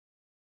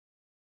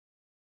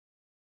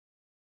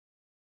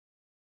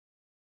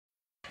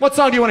What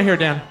song do you want to hear,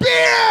 Dan?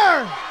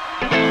 Beer!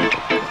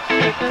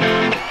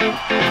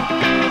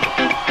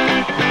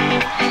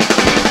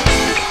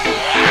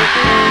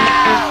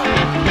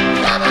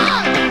 Come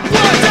on!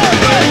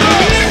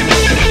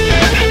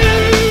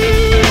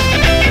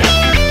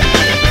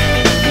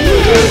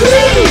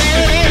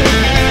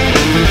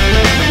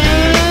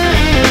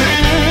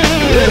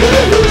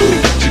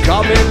 She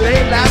called me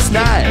late last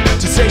night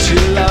to say she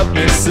loved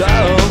me so.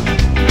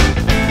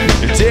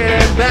 It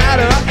didn't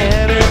matter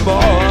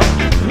anymore.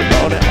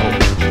 Oh no.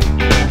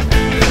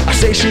 I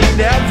say she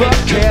never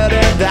cared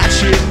and that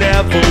she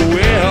never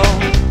will.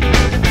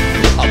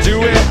 I'll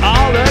do it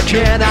all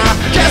again. I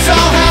guess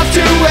I'll have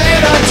to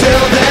wait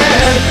until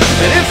then.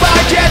 And if I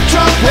get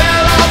drunk,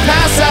 well, I'll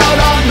pass out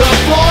on the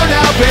floor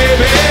now,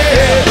 baby.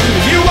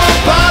 You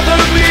won't bother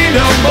me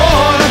no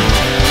more.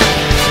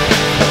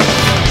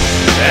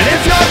 And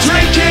if you're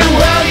drinking,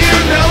 well, you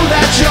know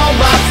that you're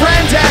my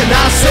friend. And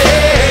I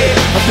say,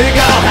 I think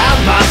I'll have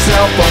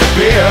myself a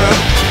beer.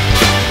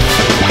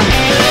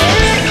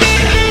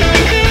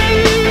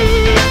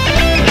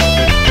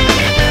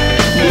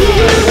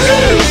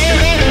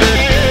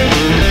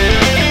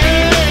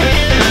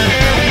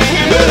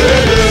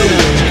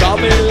 She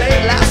called me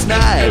late last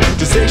night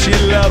to say she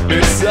loved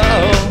me so,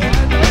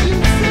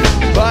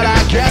 but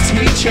I guess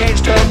he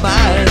changed her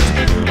mind.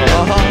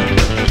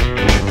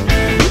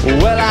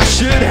 Well, I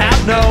should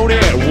have known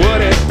it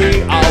wouldn't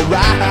be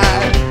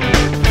alright,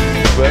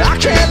 but I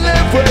can't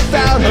live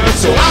without her,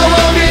 so I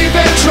won't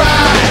even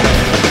try.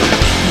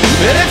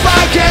 And if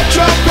I get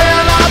drunk, then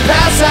I'll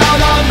pass out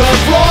on the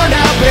floor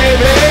now,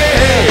 baby.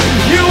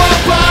 You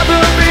won't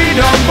bother me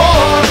no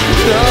more,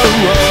 no.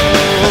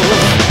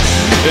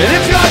 And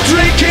if you're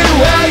drinking,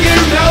 well, you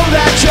know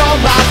that you're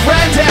my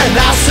friend. And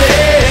I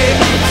say,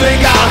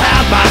 think I'll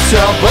have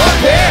myself a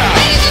beer.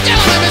 Ladies and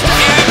gentlemen, Mr.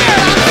 Aaron Bear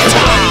on the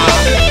guitar!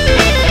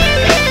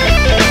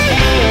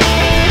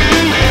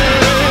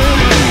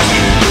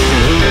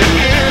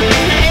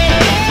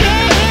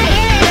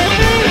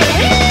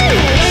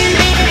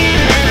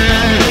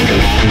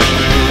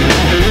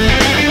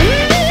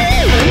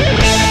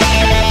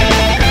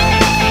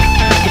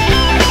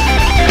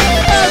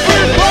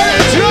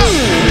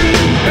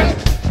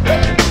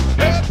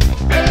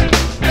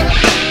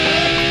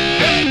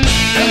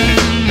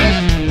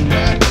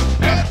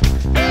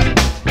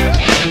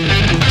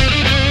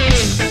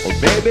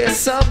 Maybe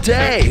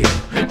someday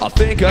I'll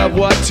think of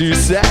what to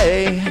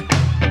say,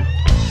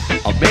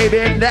 or maybe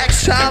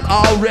next time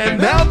I'll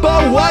remember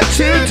what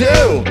to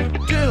do.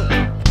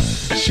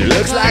 She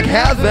looks like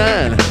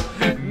heaven,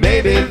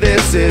 maybe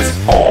this is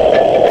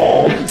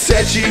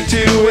said she'd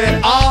do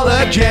it all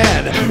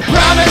again.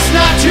 Promise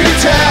not to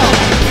tell.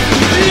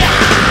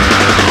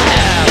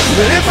 Yeah!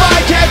 But if I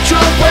get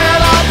drunk,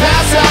 well, I'll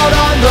pass out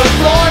on the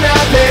floor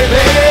now,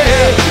 baby.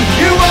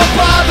 You won't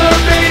bother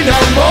me no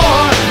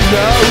more.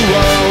 No,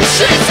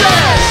 she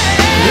said,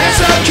 it's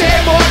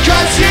okay, boy,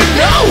 cause you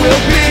know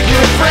we'll be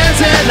good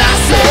friends. And I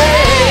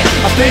say,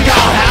 I think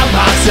I'll have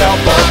myself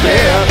a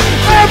beer.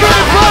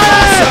 Everybody!